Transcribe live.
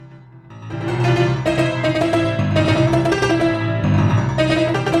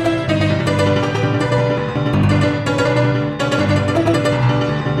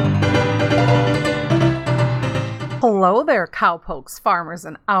cowpokes, farmers,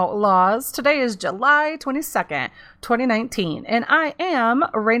 and outlaws. Today is July 22nd, 2019, and I am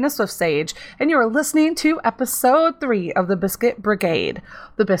Raina Swiftsage, and you are listening to episode 3 of the Biscuit Brigade.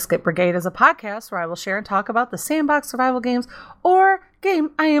 The Biscuit Brigade is a podcast where I will share and talk about the sandbox survival games or game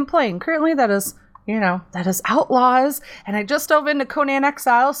I am playing currently that is Outlaws, and I just dove into Conan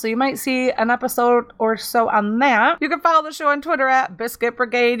Exile, so you might see an episode or so on that. You can follow the show on Twitter at Biscuit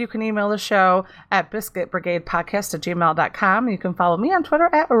Brigade. You can email the show at biscuitbrigadepodcast@gmail.com. You can follow me on Twitter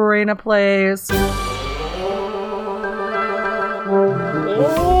at Raina Plays.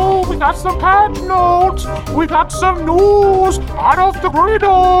 Oh, we got some patch notes. We got some news out of the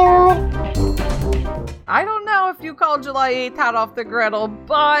griddle. I don't know if you call July 8th hot off the griddle,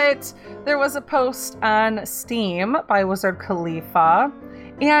 but there was a post on Steam by Wizard Khalifa,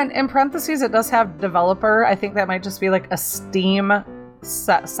 and in parentheses it does have developer. I think that might just be like a Steam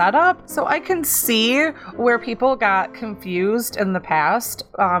setup. So I can see where people got confused in the past,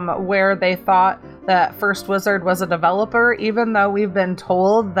 where they thought that First Wizard was a developer, even though we've been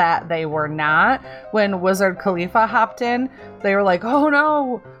told that they were not. When Wizard Khalifa hopped in, they were like, oh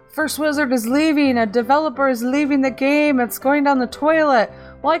no, First Wizard is leaving, a developer is leaving the game, it's going down the toilet.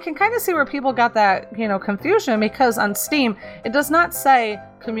 Well, I can kind of see where people got that, confusion, because on Steam, it does not say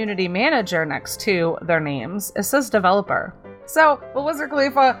community manager next to their names. It says developer. So, well, Wizard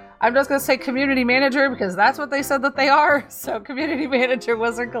Khalifa, I'm just going to say community manager because that's what they said that they are. So, community manager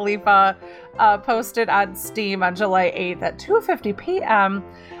Wizard Khalifa posted on Steam on July 8th at 2:50 p.m.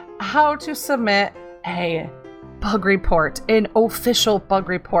 how to submit a bug report, an official bug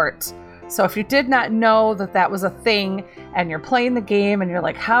report. So if you did not know that that was a thing and you're playing the game and you're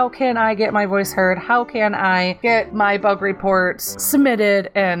like, how can I get my voice heard? How can I get my bug reports submitted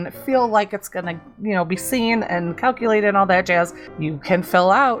and feel like it's gonna, be seen and calculated and all that jazz? You can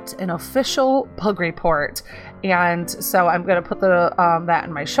fill out an official bug report. And so I'm going to put that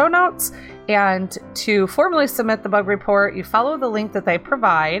in my show notes. And to formally submit the bug report, you follow the link that they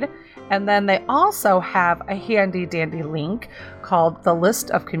provide. And then they also have a handy dandy link called the list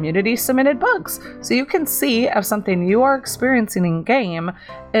of community submitted bugs. So you can see if something you are experiencing in game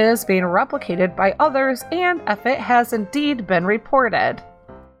is being replicated by others and if it has indeed been reported.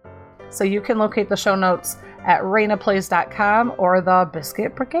 So you can locate the show notes at rainaplays.com or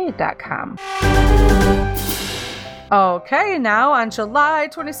thebiscuitbrigade.com. Okay, now on July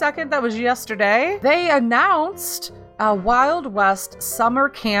 22nd, that was yesterday, they announced a Wild West Summer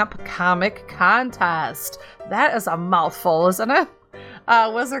Camp Comic Contest. That is a mouthful, isn't it?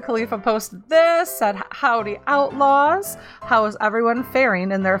 Wizard Khalifa posted this, said, howdy Outlaws. How is everyone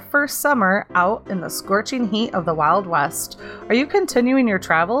faring in their first summer out in the scorching heat of the Wild West? Are you continuing your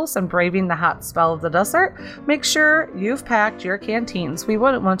travels and braving the hot spell of the desert? Make sure you've packed your canteens. We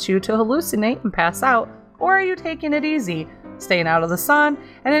wouldn't want you to hallucinate and pass out. Or are you taking it easy, staying out of the sun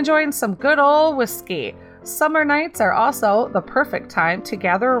and enjoying some good old whiskey? Summer nights are also the perfect time to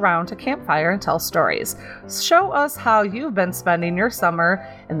gather around a campfire and tell stories. Show us how you've been spending your summer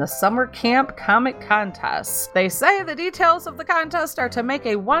in the Summer Camp Comic Contest. They say the details of the contest are to make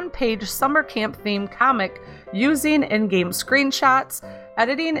a one-page summer camp themed comic using in-game screenshots.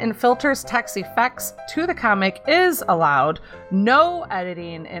 Editing and filters text effects to the comic is allowed. No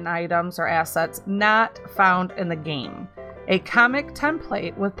editing in items or assets not found in the game. A comic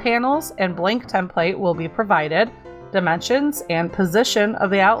template with panels and blank template will be provided. Dimensions and position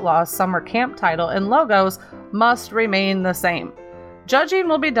of the Outlaws summer camp title and logos must remain the same. Judging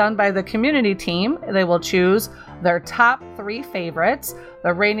will be done by the community team. They will choose their top 3 favorites.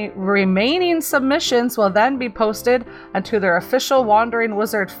 The remaining submissions will then be posted onto their official Wandering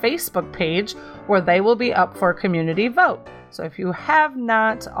Wizard Facebook page, where they will be up for community vote. So if you have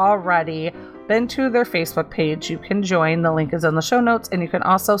not already been to their Facebook page, you can join. The link is in the show notes, and you can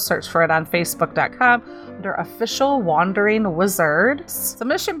also search for it on facebook.com under official Wandering Wizard.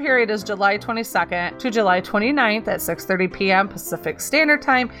 Submission period is July 22nd to July 29th at 6:30 p.m. Pacific Standard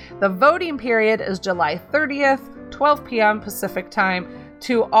Time. The voting period is July 30th, 12 p.m. Pacific Time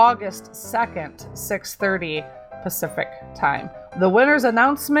to August 2nd, 6:30 Pacific Time. The winner's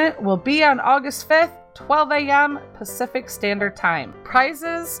announcement will be on August 5th, 12 a.m. Pacific Standard Time.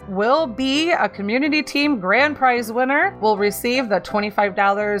 Prizes will be a community team grand prize winner will receive the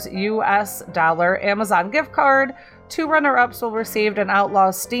 $25 US dollar Amazon gift card. 2 runner-ups will receive an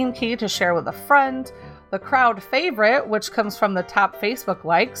Outlaws Steam key to share with a friend. The crowd favorite, which comes from the top Facebook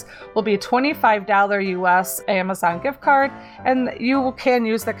likes, will be $25 US Amazon gift card, and you can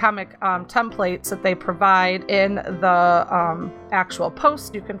use the comic templates that they provide in the actual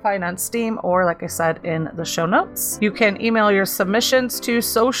post you can find on Steam or, like I said, in the show notes. You can email your submissions to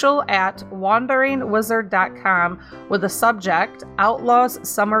social@wanderingwizard.com with the subject Outlaws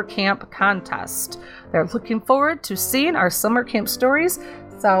Summer Camp Contest. They're looking forward to seeing our summer camp stories,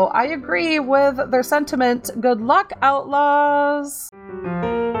 so I agree with their sentiment. Good luck, Outlaws!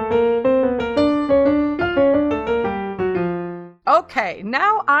 Okay,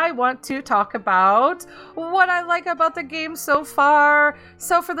 now I want to talk about what I like about the game so far.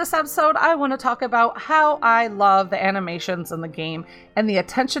 So for this episode, I want to talk about how I love the animations in the game and the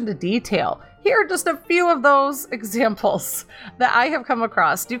attention to detail. Here are just a few of those examples that I have come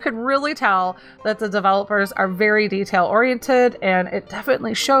across. You can really tell that the developers are very detail oriented, and it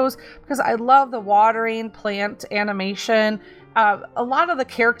definitely shows because I love the watering plant animation. A lot of the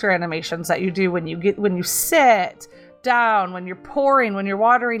character animations that you do when you sit down, when you're pouring, when you're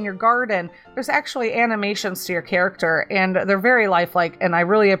watering your garden, there's actually animations to your character, and they're very lifelike, and I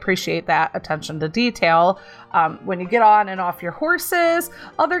really appreciate that attention to detail. When you get on and off your horses,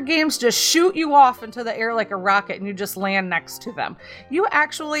 other games just shoot you off into the air like a rocket and you just land next to them. You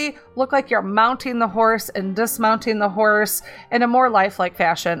actually look like you're mounting the horse and dismounting the horse in a more lifelike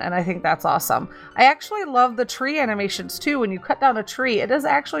fashion, and I think that's awesome. I actually love the tree animations too. When you cut down a tree, it is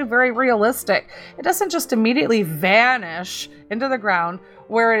actually very realistic. It doesn't just immediately vanish into the ground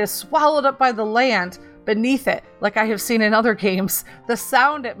where it is swallowed up by the land beneath it, like I have seen in other games. The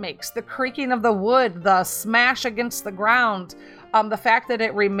sound it makes, the creaking of the wood, the smash against the ground, the fact that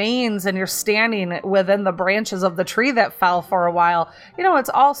it remains and you're standing within the branches of the tree that fell for a while, it's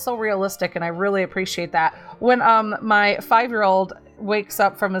all so realistic, and I really appreciate that. When my 5-year-old wakes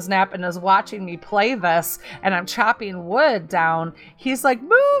up from his nap and is watching me play this and I'm chopping wood down, he's like,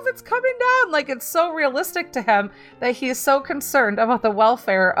 move, it's coming down. Like, it's so realistic to him that he is so concerned about the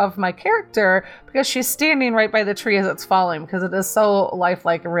welfare of my character because she's standing right by the tree as it's falling, because it is so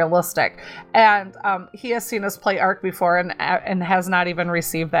lifelike and realistic. And he has seen us play Ark before and has not even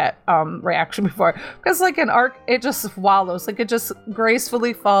received that reaction before, because like in Ark, it just wallows, like it just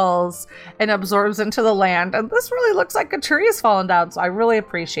gracefully falls and absorbs into the land, and this really looks like a tree is falling down. So I really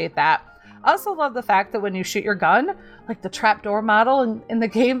appreciate that. I also love the fact that when you shoot your gun, like the trapdoor model in the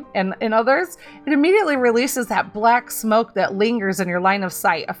game and in others, it immediately releases that black smoke that lingers in your line of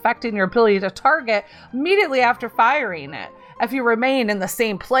sight, affecting your ability to target immediately after firing it if you remain in the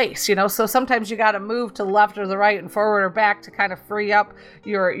same place, so sometimes you got to move to the left or the right and forward or back to kind of free up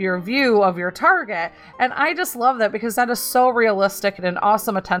your view of your target. And I just love that because that is so realistic and an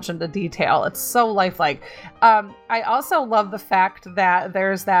awesome attention to detail. It's so lifelike. I also love the fact that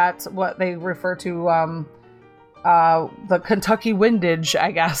there's that, what they refer to, the Kentucky windage,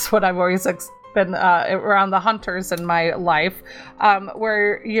 I guess, what I've always been around the hunters in my life,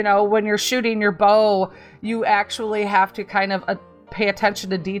 where, when you're shooting your bow, you actually have to kind of pay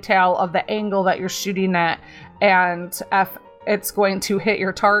attention to detail of the angle that you're shooting at, and if it's going to hit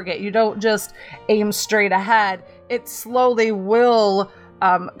your target. You don't just aim straight ahead. It slowly will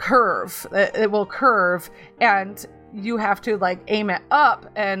curve. It will curve, and you have to like aim it up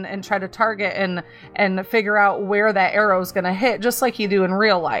and try to target and figure out where that arrow is going to hit, just like you do in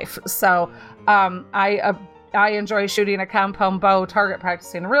real life. So I enjoy shooting a compound bow target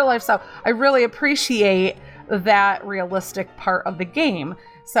practicing in real life, so I really appreciate that realistic part of the game.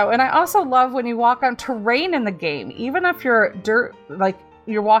 So, and I also love when you walk on terrain in the game, even if you're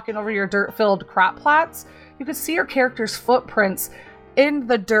you're walking over your dirt-filled crop plots, you can see your character's footprints in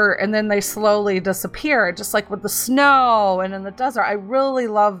the dirt, and then they slowly disappear, just like with the snow and in the desert. I really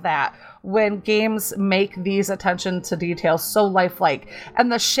love that when games make these attention to detail so lifelike.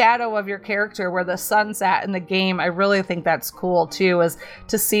 And the shadow of your character, where the sun's at in the game, I really think that's cool too, is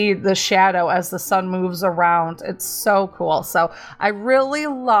to see the shadow as the sun moves around. It's so cool. So I really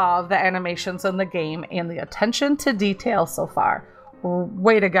love the animations in the game and the attention to detail so far.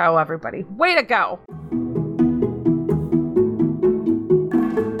 Way to go, everybody. Way to go.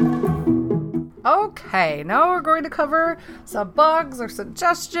 Okay, now we're going to cover some bugs or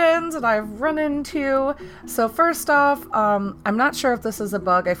suggestions that I've run into. So first off, I'm not sure if this is a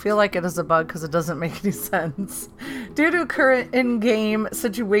bug. I feel like it is a bug because it doesn't make any sense. Due to current in-game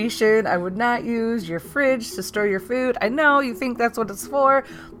situation, I would not use your fridge to store your food. I know you think that's what it's for,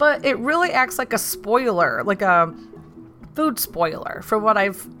 but it really acts like a spoiler, like a food spoiler for what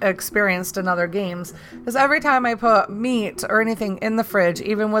I've experienced in other games. Because every time I put meat or anything in the fridge,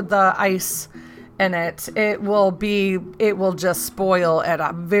 even with the ice in it, it will just spoil at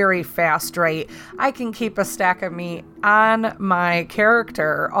a very fast rate. I can keep a stack of meat on my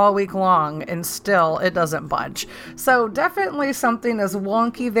character all week long and still it doesn't budge. So definitely something is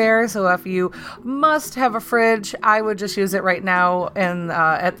wonky there. So if you must have a fridge, I would just use it right now and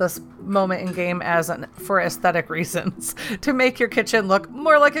at this moment in game for aesthetic reasons to make your kitchen look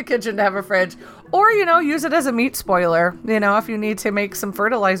more like a kitchen to have a fridge, or use it as a meat spoiler. If you need to make some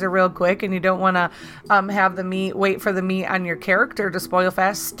fertilizer real quick and you don't want to have the meat, wait for the meat on your character to spoil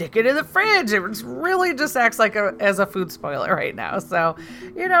fast, stick it in the fridge. It really just acts like as a food spoiler right now. So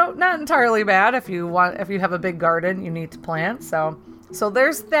not entirely bad if you have a big garden you need to plant. So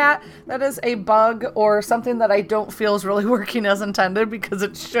there's that. That is a bug or something that I don't feel is really working as intended, because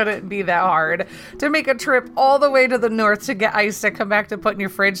it shouldn't be that hard to make a trip all the way to the north to get ice to come back to put in your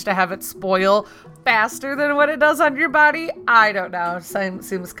fridge to have it spoil faster than what it does on your body. I don't know.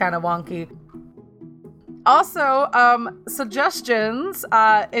 Seems kind of wonky. Also, suggestions.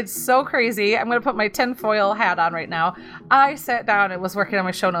 It's so crazy. I'm going to put my tinfoil hat on right now. I sat down and was working on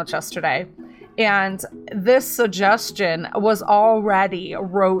my show notes yesterday, and this suggestion was already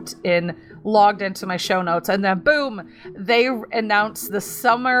logged into my show notes. And then boom, they announced the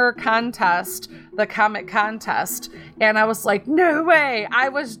summer contest, the comic contest. And I was like, no way. I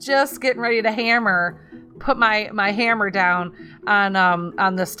was just getting ready to put my hammer down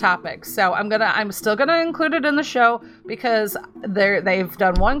on this topic. So I'm still gonna include it in the show, because they've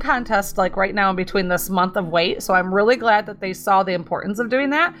done one contest like right now in between this month of wait. So I'm really glad that they saw the importance of doing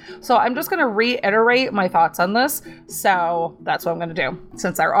that. So I'm just gonna reiterate my thoughts on this. So that's what I'm gonna do,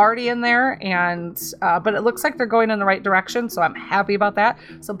 since they're already in there, and but it looks like they're going in the right direction. So I'm happy about that.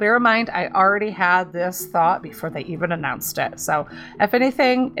 So bear in mind, I already had this thought before they even announced it. So if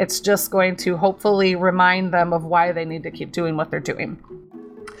anything, it's just going to hopefully remind them of why they need to keep doing what they're doing.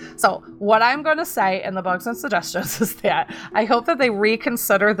 So what I'm going to say in the bugs and suggestions is that I hope that they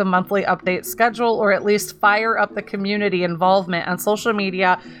reconsider the monthly update schedule, or at least fire up the community involvement on social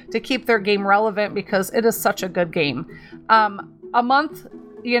media to keep their game relevant, because it is such a good game. A month,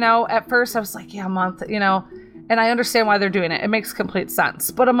 at first I was like, yeah, a month, and I understand why they're doing it. It makes complete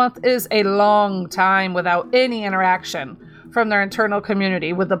sense. But a month is a long time without any interaction from their internal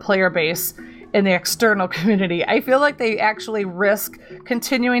community with the player base in the external community. I feel like they actually risk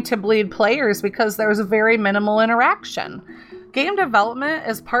continuing to bleed players because there's very minimal interaction. Game development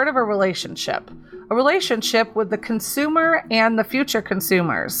is part of a relationship with the consumer and the future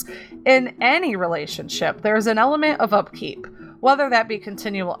consumers. In any relationship, there's an element of upkeep, whether that be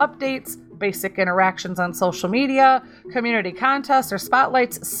continual updates, basic interactions on social media, community contests, or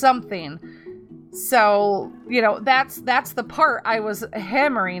spotlights, something. So, that's the part I was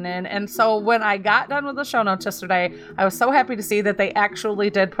hammering in. And so when I got done with the show notes yesterday, I was so happy to see that they actually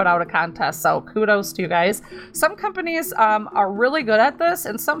did put out a contest. So kudos to you guys. Some companies are really good at this,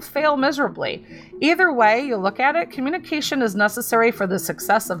 and some fail miserably. Either way you look at it, communication is necessary for the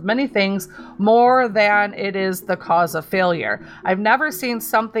success of many things more than it is the cause of failure. I've never seen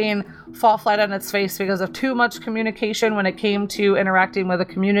something fall flat on its face because of too much communication when it came to interacting with a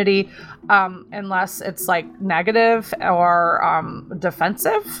community, unless it's like negative or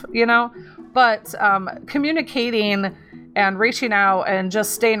defensive, but communicating and reaching out and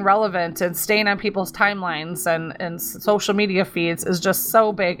just staying relevant and staying on people's timelines and social media feeds is just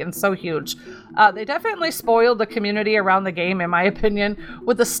so big and so huge. They definitely spoiled the community around the game, in my opinion,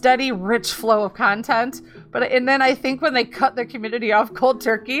 with a steady, rich flow of content. And then I think when they cut the community off cold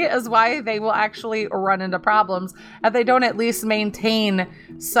turkey is why they will actually run into problems, if they don't at least maintain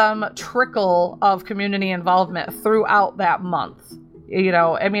some trickle of community involvement throughout that month.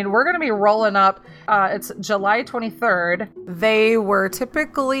 We're going to be rolling up. It's July 23rd. They were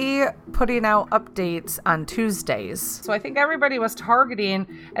typically putting out updates on Tuesdays. So I think everybody was targeting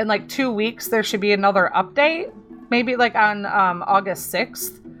in like 2 weeks, there should be another update, maybe like on August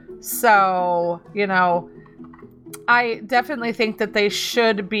 6th. So, I definitely think that they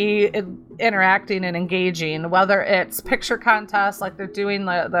should be interacting and engaging, whether it's picture contests like they're doing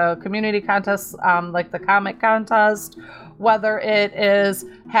the community contests, like the comic contest, whether it is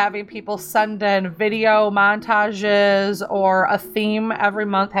having people send in video montages or a theme every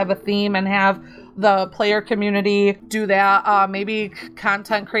month, have a theme and have the player community do that. Maybe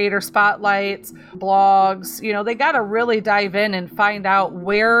content creator spotlights, blogs. They got to really dive in and find out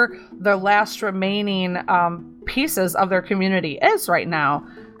where the last remaining pieces of their community is right now,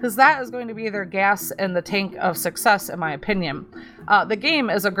 because that is going to be their gas in the tank of success, in my opinion. The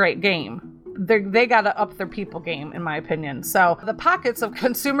game is a great game. they got to up their people game, in my opinion. So the pockets of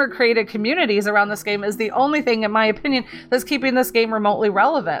consumer created communities around this game is the only thing, in my opinion, that's keeping this game remotely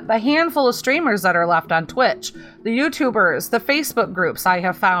relevant. The handful of streamers that are left on Twitch, the YouTubers, the Facebook groups I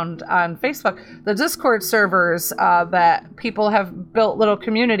have found on Facebook, the Discord servers that people have built little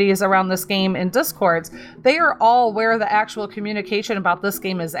communities around this game in Discords, they are all where the actual communication about this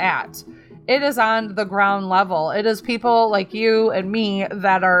game is at. It is on the ground level. It is people like you and me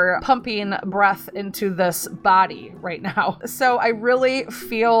that are pumping breath into this body right now. So I really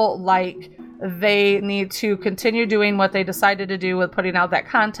feel like they need to continue doing what they decided to do with putting out that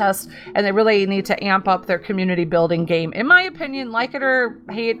contest, and they really need to amp up their community building game. In my opinion, like it or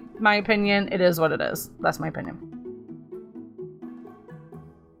hate my opinion, it is what it is. That's my opinion.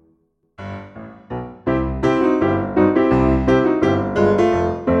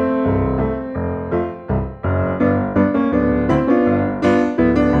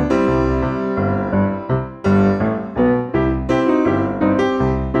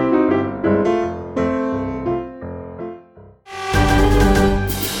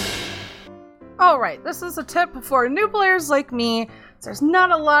 Alright, this is a tip for new players like me. There's not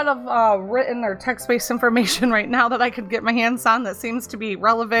a lot of written or text-based information right now that I could get my hands on that seems to be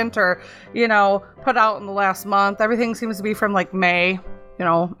relevant or, put out in the last month. Everything seems to be from like May,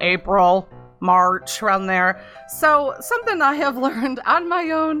 April, March, around there. So something I have learned on my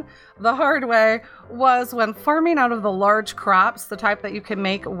own the hard way was when farming out of the large crops, the type that you can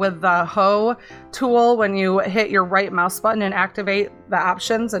make with the hoe tool when you hit your right mouse button and activate the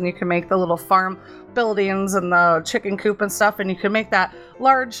options, and you can make the little farm buildings and the chicken coop and stuff, and you can make that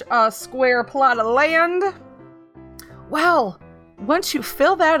large square plot of land. Well, once you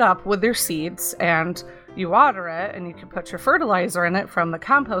fill that up with your seeds and you water it, and you can put your fertilizer in it from the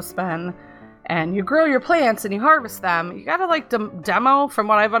compost bin, and you grow your plants and you harvest them, you gotta demo, from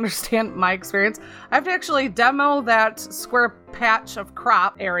what I've understand my experience, I have to actually demo that square patch of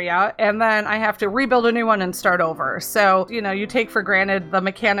crop area, and then I have to rebuild a new one and start over. So, you take for granted the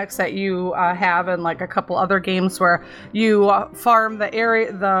mechanics that you have in like a couple other games where you farm the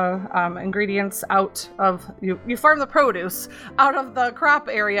area, the ingredients out of, you farm the produce out of the crop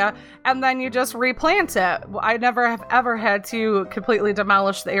area, and then you just replant it. I never have ever had to completely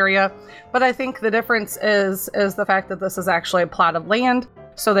demolish the area, but I think the difference is the fact that this is actually a plot of land.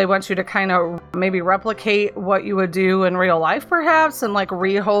 So they want you to kind of maybe replicate what you would do in real life, perhaps, and like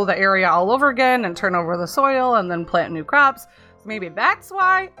re-hoe the area all over again and turn over the soil and then plant new crops. Maybe that's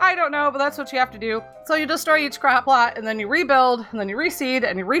why. I don't know, but that's what you have to do. So you destroy each crop plot, and then you rebuild, and then you reseed,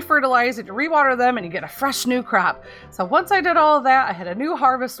 and you refertilize, and you rewater them, and you get a fresh new crop. So once I did all of that, I had a new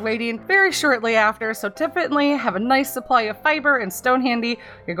harvest waiting very shortly after. So definitely have a nice supply of fiber and stone handy.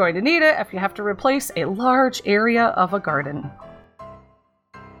 You're going to need it if you have to replace a large area of a garden.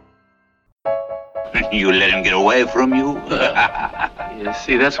 You let him get away from you? You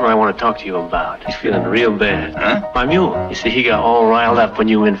see, that's what I want to talk to you about. He's feeling real bad. Huh? My mule. You see, he got all riled up when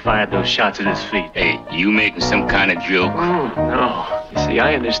you fired those shots at his feet. Hey, you making some kind of joke? No. You see,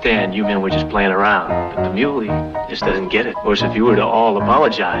 I understand you men were just playing around, but the mule, he just doesn't get it. Of course, if you were to all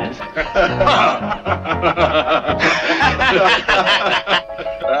apologize...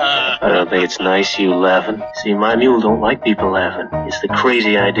 I don't think it's nice you laughing. See, my mule don't like people laughing. It's the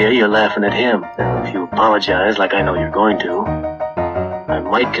crazy idea you're laughing at him. Now, if you apologize like I know you're going to, I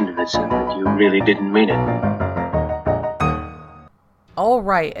might convince him that you really didn't mean it. All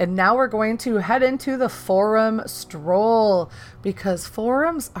right, and now we're going to head into the forum stroll, because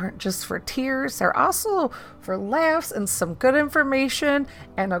forums aren't just for tears, they're also for laughs and some good information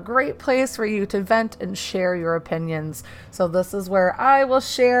and a great place for you to vent and share your opinions. So this is where I will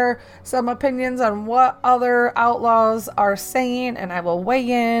share some opinions on what other outlaws are saying, and I will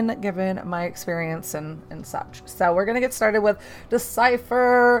weigh in given my experience and such. So we're going to get started with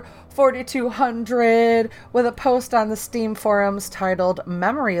Decipher 4200 with a post on the Steam forums titled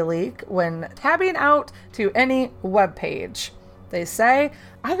Memory Leak when tabbing out to any web page. They say,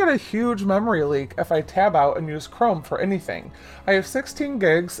 I get a huge memory leak if I tab out and use Chrome for anything. I have 16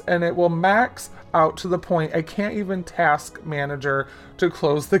 gigs and it will max out to the point I can't even task manager to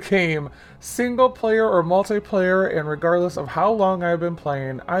close the game. Single player or multiplayer, and regardless of how long I've been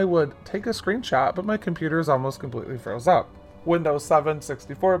playing, I would take a screenshot, but my computer is almost completely froze up. Windows 7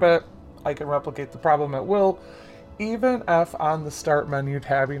 64-bit, I can replicate the problem at will, even if on the start menu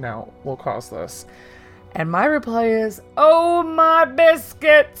tabbing out will cause this. And my reply is, oh my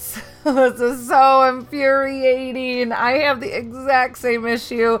biscuits! This is so infuriating. I have the exact same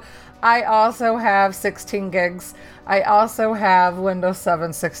issue. I also have 16 gigs. I also have Windows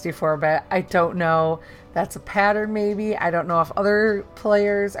 7 64-bit. I don't know. That's a pattern maybe. I don't know if other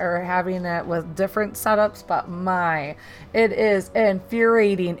players are having it with different setups, but it is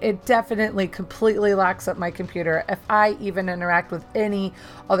infuriating. It definitely completely locks up my computer. If I even interact with any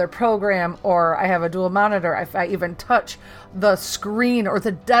other program, or I have a dual monitor, if I even touch the screen or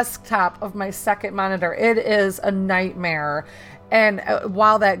the desktop of my second monitor, it is a nightmare. And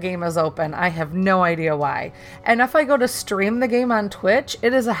while that game is open, I have no idea why. And if I go to stream the game on Twitch,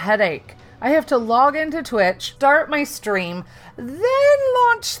 it is a headache. I have to log into Twitch, start my stream, then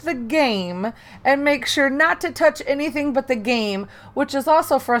launch the game and make sure not to touch anything but the game, which is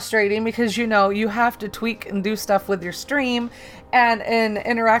also frustrating because, you have to tweak and do stuff with your stream and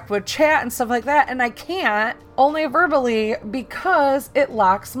interact with chat and stuff like that. And I can't, only verbally, because it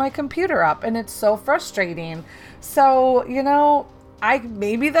locks my computer up and it's so frustrating. So,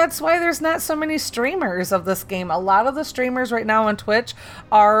 maybe that's why there's not so many streamers of this game. A lot of the streamers right now on Twitch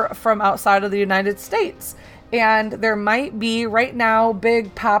are from outside of the United States. And there might be right now,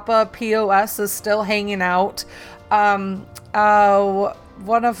 Big Papa POS is still hanging out. One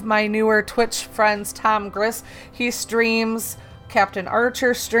of my newer Twitch friends, Tom Griss, he streams. Captain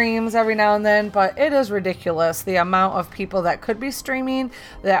Archer streams every now and then, but it is ridiculous the amount of people that could be streaming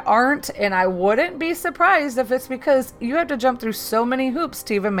that aren't, and I wouldn't be surprised if it's because you have to jump through so many hoops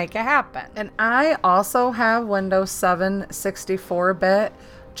to even make it happen. And I also have Windows 7 64-bit,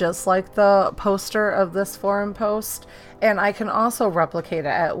 just like the poster of this forum post, and I can also replicate it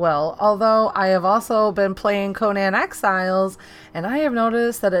at will. Although I have also been playing Conan Exiles, and I have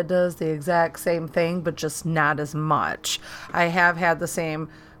noticed that it does the exact same thing, but just not as much. I have had the same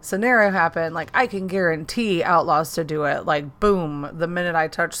scenario happen. Like, I can guarantee Outlaws to do it. Like, boom, the minute I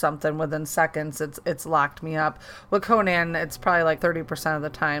touch something, within seconds, it's locked me up. With Conan, it's probably like 30% of the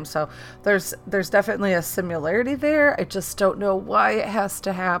time. So there's definitely a similarity there. I just don't know why it has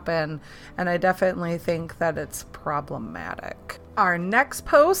to happen. And I definitely think that it's problematic. Our next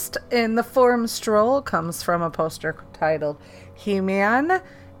post in the forum Stroll comes from a poster titled He-Man,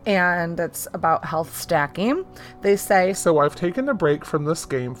 and it's about health stacking. They say, So I've taken a break from this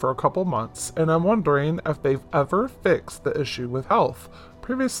game for a couple months, and I'm wondering if they've ever fixed the issue with health.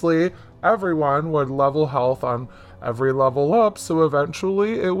 Previously, everyone would level health on every level up, so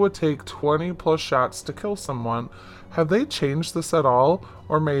eventually it would take 20 plus shots to kill someone. Have they changed this at all,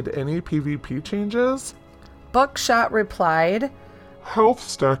 or made any PvP changes? Buckshot replied, Health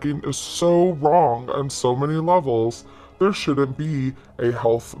stacking is so wrong on so many levels. There shouldn't be a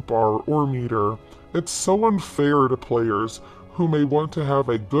health bar or meter. It's so unfair to players who may want to have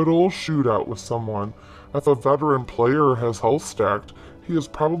a good old shootout with someone. If a veteran player has health stacked, he is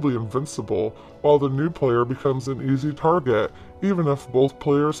probably invincible, while the new player becomes an easy target, even if both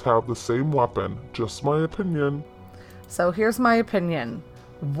players have the same weapon. Just my opinion. So here's my opinion.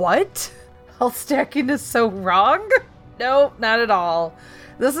 What? Health stacking is so wrong? Nope, not at all.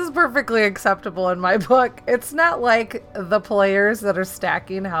 This is perfectly acceptable in my book. It's not like the players that are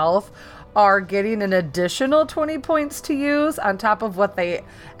stacking health are getting an additional 20 points to use on top of what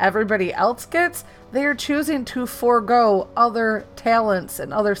everybody else gets. They are choosing to forego other talents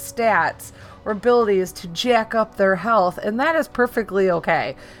and other stats or abilities to jack up their health, and that is perfectly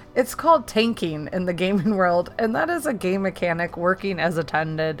okay. It's called tanking in the gaming world, and that is a game mechanic working as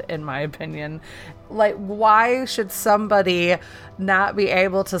intended, in my opinion. Like, why should somebody not be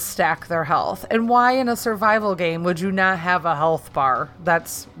able to stack their health? And why in a survival game would you not have a health bar?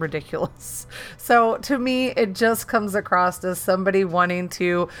 That's ridiculous. So to me, it just comes across as somebody wanting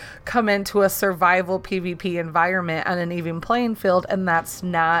to come into a survival PvP environment on an even playing field, and that's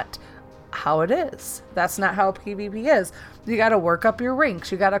not how it is. That's not how PvP is. You got to work up your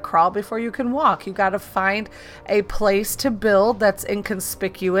ranks. You got to crawl before you can walk. You got to find a place to build that's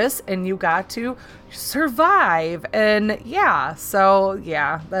inconspicuous, and you got to survive. And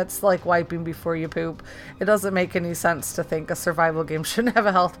that's like wiping before you poop. It doesn't make any sense to think a survival game shouldn't have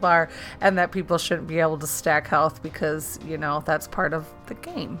a health bar and that people shouldn't be able to stack health because, that's part of the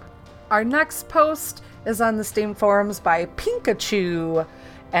game. Our next post is on the Steam forums by Pikachu,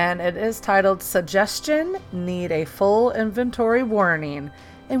 and it is titled Suggestion, Need a Full Inventory Warning.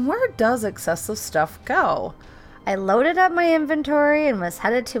 And where does excessive stuff go? I loaded up my inventory and was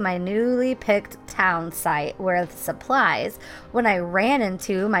headed to my newly picked town site with supplies when I ran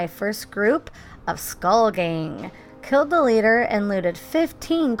into my first group of Skull Gang. Killed the leader and looted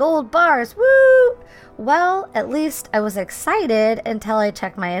 15 gold bars. Woo! Well, at least I was excited until I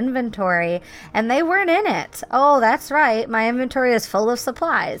checked my inventory, and they weren't in it. Oh, that's right, my inventory is full of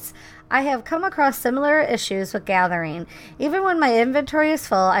supplies. I have come across similar issues with gathering. Even when my inventory is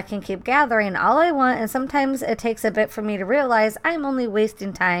full, I can keep gathering all I want, and sometimes it takes a bit for me to realize I'm only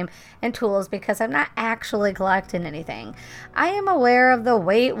wasting time and tools because I'm not actually collecting anything. I am aware of the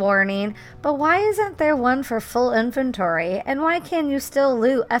wait warning, but why isn't there one for full inventory? And why can you still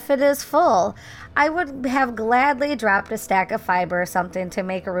loot if it is full? I would have gladly dropped a stack of fiber or something to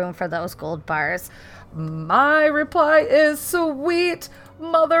make room for those gold bars. My reply is sweet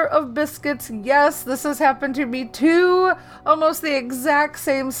mother of biscuits. Yes, this has happened to me too. Almost the exact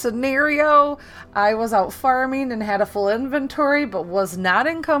same scenario. I was out farming and had a full inventory, but was not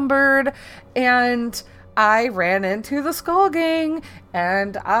encumbered. And I ran into the Skull Gang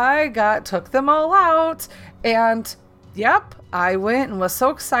and took them all out. And yep, I went and was so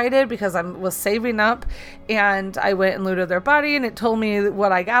excited because I was saving up, and I went and looted their body, and it told me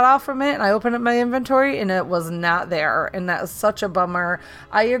what I got off from it, and I opened up my inventory and it was not there, and that is such a bummer.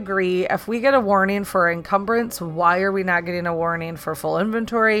 I agree. If we get a warning for encumbrance, why are we not getting a warning for full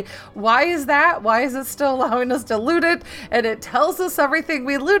inventory? Why is that? Why is it still allowing us to loot it? And it tells us everything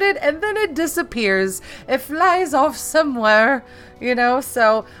we looted, and then it disappears. It flies off somewhere.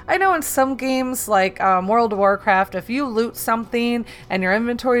 So I know in some games like World of Warcraft, if you loot something and your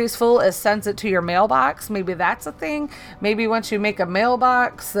inventory is full, it sends it to your mailbox. Maybe that's a thing. Maybe once you make a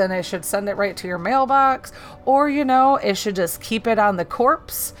mailbox, then it should send it right to your mailbox. Or, it should just keep it on the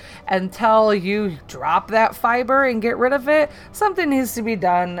corpse until you drop that fiber and get rid of it. Something needs to be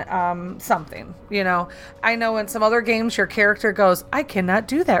done. Something. I know in some other games your character goes, I cannot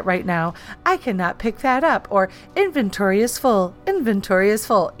do that right now. I cannot pick that up. Or inventory is full. Inventory is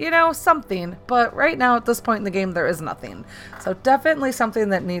full. Something. But right now at this point in the game, there is nothing. So definitely something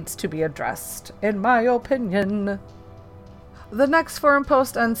that needs to be addressed, in my opinion. The next forum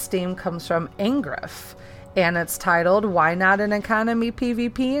post on Steam comes from Angriff, and it's titled, Why Not an Economy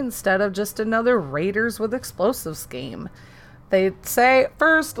PvP instead of just another Raiders with Explosives game? They say,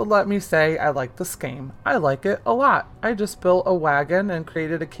 first, let me say I like this game. I like it a lot. I just built a wagon and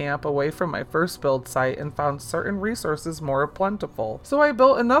created a camp away from my first build site and found certain resources more plentiful. So I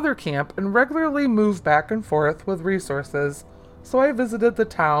built another camp and regularly move back and forth with resources. So I visited the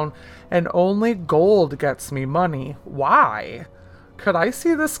town and only gold gets me money. Why? Could I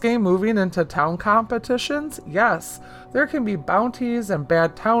see this game moving into town competitions? Yes. There can be bounties and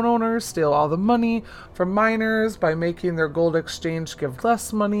bad town owners steal all the money from miners by making their gold exchange give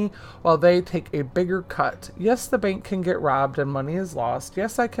less money while they take a bigger cut. Yes, the bank can get robbed and money is lost.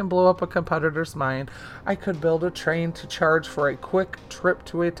 Yes, I can blow up a competitor's mine. I could build a train to charge for a quick trip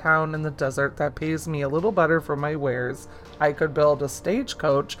to a town in the desert that pays me a little better for my wares. I could build a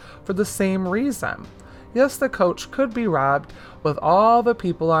stagecoach for the same reason. Yes, the coach could be robbed with all the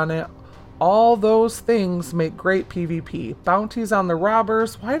people on it. All those things make great PvP. Bounties on the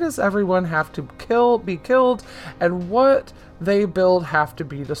robbers. Why does everyone have to be killed? And what they build have to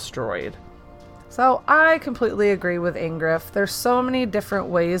be destroyed? So I completely agree with Ingriff. There's so many different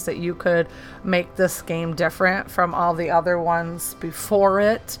ways that you could make this game different from all the other ones before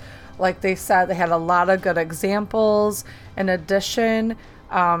it. Like they said, they had a lot of good examples. In addition,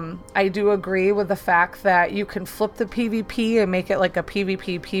 I do agree with the fact that you can flip the PvP and make it like a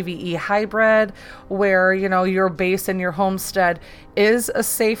PvP PvE hybrid where, your base and your homestead is a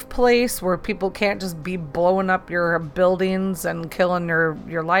safe place where people can't just be blowing up your buildings and killing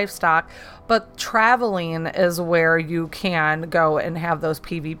your livestock. But traveling is where you can go and have those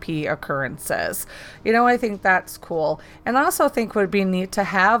PvP occurrences. I think that's cool. And I also think it would be neat to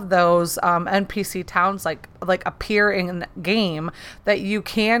have those NPC towns like appear in game that you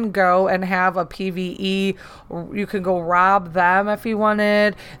can go and have a PvE. You can go rob them if you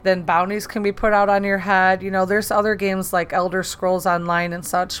wanted. Then bounties can be put out on your head. There's other games like Elder Scrolls Online and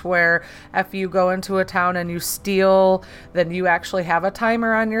such where if you go into a town and you steal, then you actually have a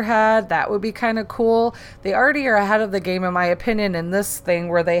timer on your head. That would be kind of cool. They already are ahead of the game, in my opinion, in this thing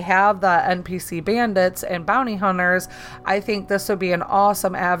where they have the NPC bandits and bounty hunters. I think this would be an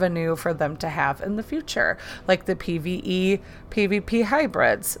awesome avenue for them to have in the future, like the PvE, PvP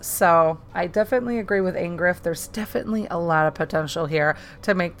hybrids. So I definitely agree with Ingriff. There's definitely a lot of potential here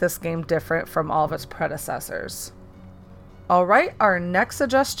to make this game different from all of its predecessors. All right, our next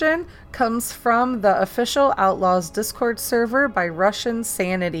suggestion comes from the official Outlaws Discord server by Russian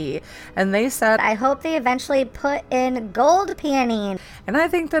Sanity. And they said, I hope they eventually put in gold panning. And I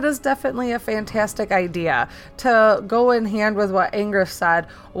think that is definitely a fantastic idea to go in hand with what Ingriff said.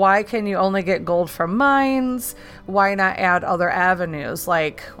 Why can you only get gold from mines? Why not add other avenues?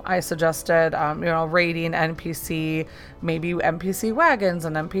 Like I suggested, raiding NPC maybe NPC wagons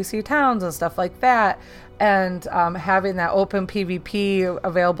and NPC towns and stuff like that, and having that open PvP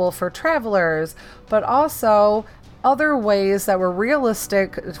available for travelers, but also other ways that were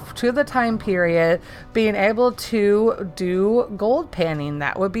realistic to the time period, being able to do gold panning.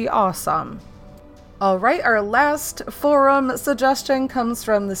 That would be awesome. All right, our last forum suggestion comes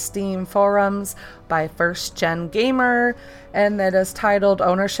from the Steam forums by First Gen Gamer, and that is titled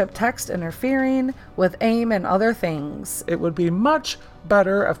Ownership Text Interfering with Aim and Other Things. It would be much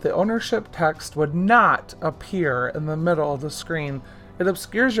better if the ownership text would not appear in the middle of the screen. It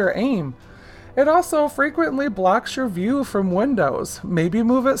obscures your aim. It also frequently blocks your view from windows. Maybe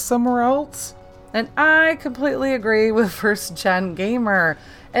move it somewhere else. And I completely agree with First Gen Gamer.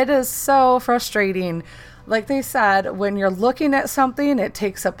 It is so frustrating. Like they said, when you're looking at something, it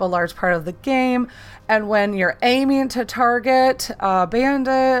takes up a large part of the game. And when you're aiming to target a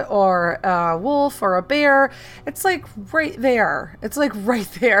bandit or a wolf or a bear, it's like right there. It's like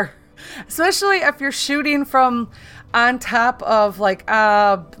right there. Especially if you're shooting from on top of like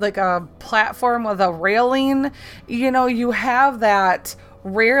a platform with a railing, you have that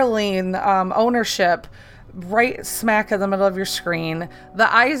railing ownership right smack in the middle of your screen.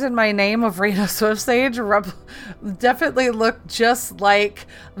 The eyes in my name of Rena Swiftsage definitely look just like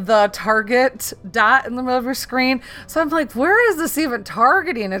the target dot in the middle of your screen. So I'm like, where is this even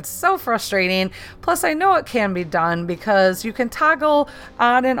targeting? It's so frustrating. Plus, I know it can be done because you can toggle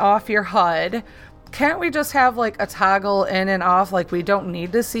on and off your HUD. Can't we just have like a toggle in and off? Like, we don't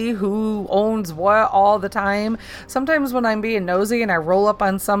need to see who owns what all the time. Sometimes when I'm being nosy and I roll up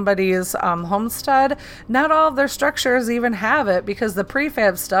on somebody's homestead, not all of their structures even have it because the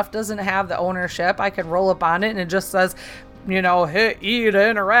prefab stuff doesn't have the ownership. I could roll up on it and it just says, hit E to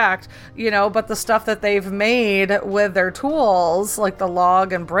interact, but the stuff that they've made with their tools, like the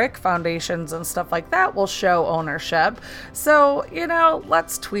log and brick foundations and stuff like that, will show ownership. So,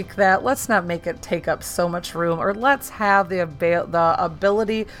 let's tweak that. Let's not make it take up so much room, or let's have the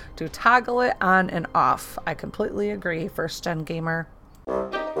ability to toggle it on and off. I completely agree, First Gen Gamer.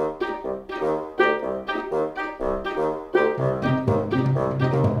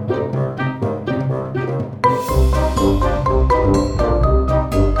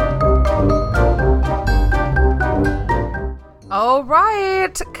 All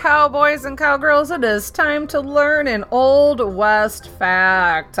right, cowboys and cowgirls, it is time to learn an Old West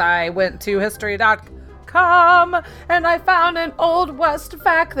fact. I went to history.com and I found an Old West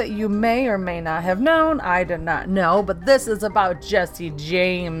fact that you may or may not have known. I did not know, but this is about Jesse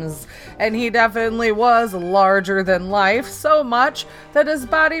James. And he definitely was larger than life, so much that his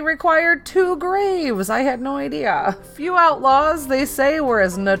body required 2 graves. I had no idea. Few outlaws, they say, were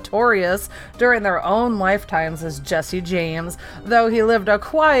as notorious during their own lifetimes as Jesse James, though he lived a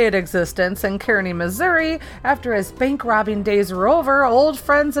quiet existence in Kearney, Missouri. After his bank robbing days were over, old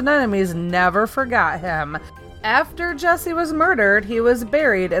friends and enemies never forgot him. After Jesse was murdered, he was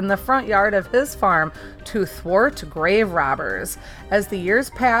buried in the front yard of his farm to thwart grave robbers. As the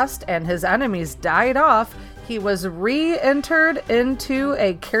years passed and his enemies died off, he was re-entered into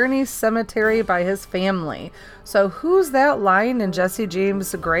a Kearney cemetery by his family. So who's that lying in Jesse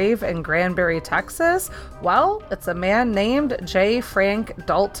James' grave in Granbury, Texas? Well, it's a man named J. Frank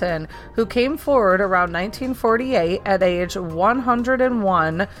Dalton, who came forward around 1948 at age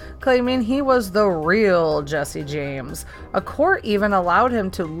 101, claiming he was the real Jesse James. A court even allowed him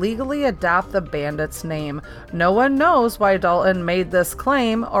to legally adopt the bandit's name. No one knows why Dalton made this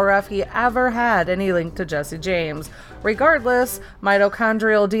claim or if he ever had any link to Jesse James. Regardless,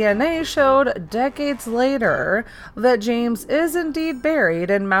 mitochondrial DNA showed decades later that James is indeed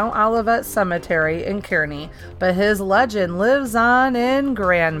buried in Mount Olivet Cemetery in Kearney, but his legend lives on in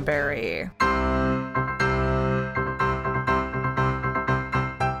Granbury.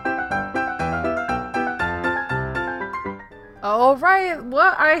 All right,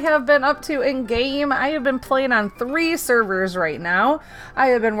 what I have been up to in game, I have been playing on 3 servers right now. I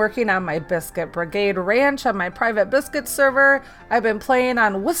have been working on my Biscuit Brigade Ranch on my private Biscuit server. I've been playing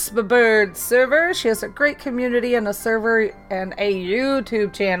on Whisperbird's server. She has a great community and a server and a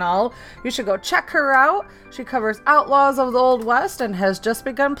YouTube channel. You should go check her out. She covers Outlaws of the Old West and has just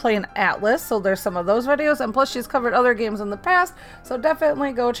begun playing Atlas, so there's some of those videos, and plus she's covered other games in the past, so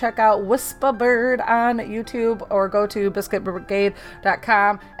definitely go check out Whisperbird on YouTube or go to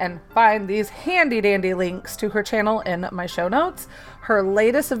biscuitbrigade.com and find these handy dandy links to her channel in my show notes. Her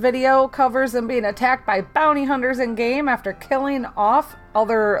latest video covers them being attacked by bounty hunters in game after killing off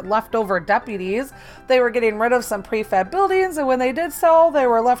other leftover deputies. They were getting rid of some prefab buildings, and when they did so, they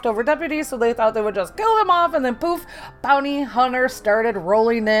were leftover deputies, so they thought they would just kill them off, and then poof, bounty hunters started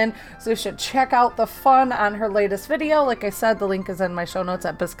rolling in. So you should check out the fun on her latest video. Like I said, the link is in my show notes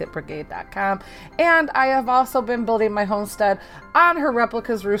at biscuitbrigade.com. And I have also been building my homestead on her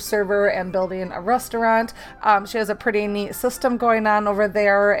Replicas Roost server and building a restaurant. She has a pretty neat system going on over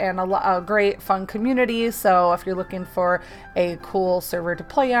there and a great fun community. So if you're looking for a cool server to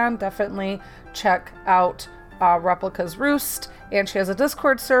play on, definitely check out Replicas Roost. And she has a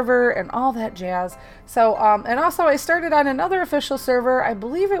Discord server and all that jazz. So, and also I started on another official server. I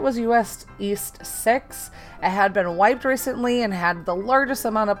believe it was US East 6. It had been wiped recently and had the largest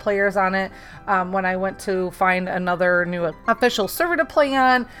amount of players on it when I went to find another new official server to play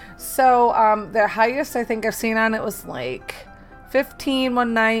on. So the highest I think I've seen on it was like 15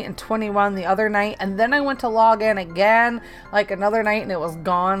 one night and 21 the other night, and then I went to log in again like another night and it was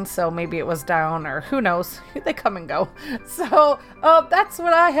gone, so maybe it was down, or who knows. They come and go. So that's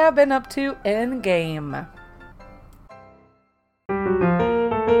what I have been up to in game.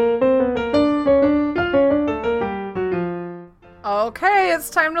 Okay, it's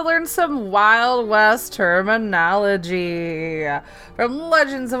time to learn some Wild West terminology. From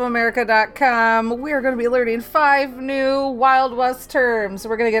legendsofamerica.com, we're going to be learning 5 new Wild West terms.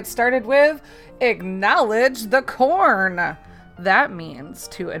 We're going to get started with acknowledge the corn. That means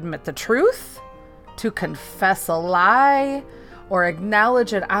to admit the truth, to confess a lie, or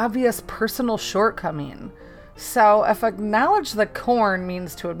acknowledge an obvious personal shortcoming. So if acknowledge the corn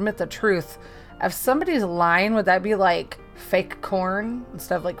means to admit the truth, if somebody's lying, would that be like fake corn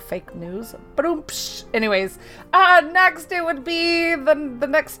instead of like fake news? Ba-doom, psh. Anyways, next it would be the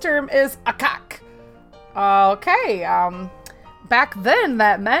next term is a cock. Okay, back then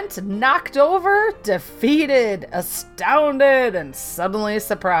that meant knocked over, defeated, astounded, and suddenly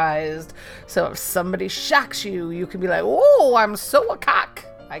surprised. So if somebody shocks you, you can be like, "Oh, I'm so a cock."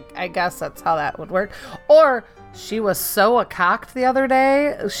 I guess that's how that would work. Or she was so cocked the other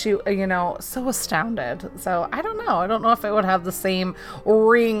day. She, so astounded. So I don't know. I don't know if it would have the same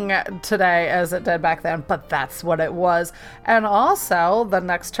ring today as it did back then, but that's what it was. And also the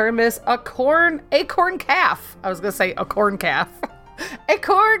next term is acorn calf. I was going to say a corn calf. A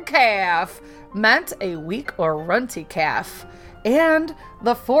corn calf meant a weak or runty calf. And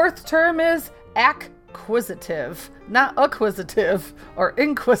the fourth term is acquisitive. Not acquisitive or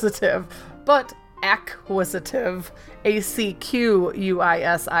inquisitive, but acquisitive.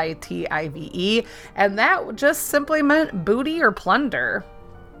 ACQUISITIVE. And that just simply meant booty or plunder.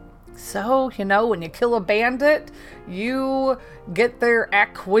 So, when you kill a bandit, you get their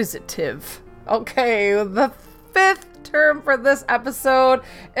acquisitive. Okay, the fifth term for this episode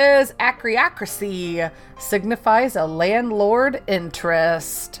is acreocracy. Signifies a landlord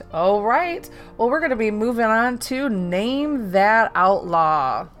interest. All right. Well, we're going to be moving on to name that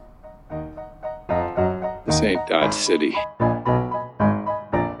outlaw. This ain't Dodge City.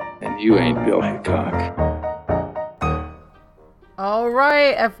 And you ain't Bill Hickok. All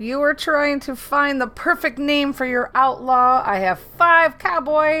right, if you were trying to find the perfect name for your outlaw, I have 5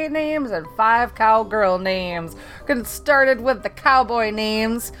 cowboy names and 5 cowgirl names. We're getting started with the cowboy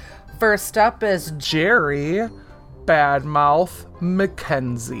names. First up is Jerry Badmouth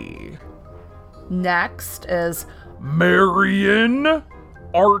Mackenzie. Next is Marion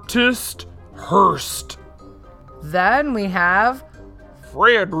Artist Hurst. Then we have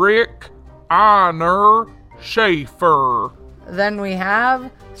Frederick Honor Schaefer. Then we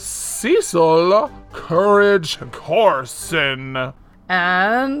have Cecil Courage Corson.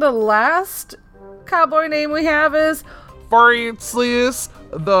 And the last cowboy name we have is Francis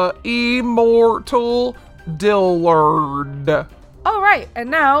the Immortal Dillard. All right, and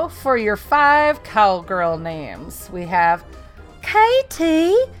now for your 5 cowgirl names. We have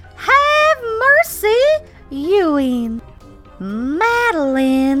Katie, have mercy, Ewing.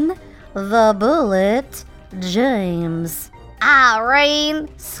 Madeline, the Bullet, James. Irene,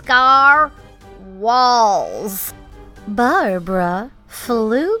 Scar, Walls. Barbara,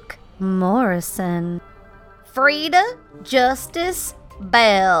 Fluke, Morrison. Frida, Justice,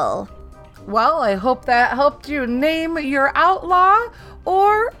 Bell. Well, I hope that helped you name your outlaw,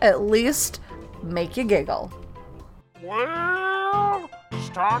 or at least make you giggle. Well, it's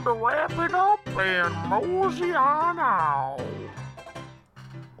time to wrap it up and mosey on out.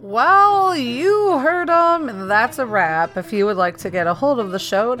 Well, you heard them, and that's a wrap. If you would like to get a hold of the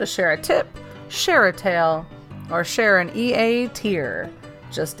show to share a tip, share a tale, or share an EA tier,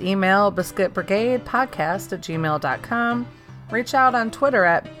 just email biscuitbrigadepodcast@gmail.com. reach out on Twitter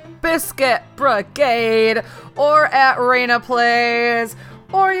at Biscuit Brigade or at Raina Plays.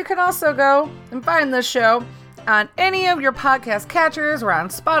 Or you can also go and find this show on any of your podcast catchers. We're on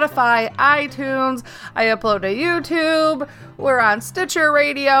Spotify, iTunes. I upload to YouTube. We're on Stitcher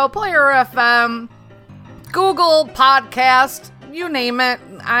Radio, Player FM, Google Podcast, you name it.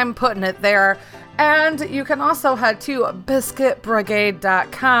 I'm putting it there. And you can also head to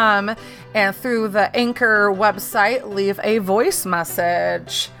biscuitbrigade.com and through the Anchor website, leave a voice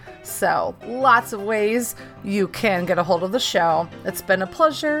message. So, lots of ways you can get a hold of the show. It's been a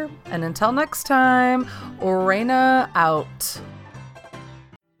pleasure, and until next time, Raina out.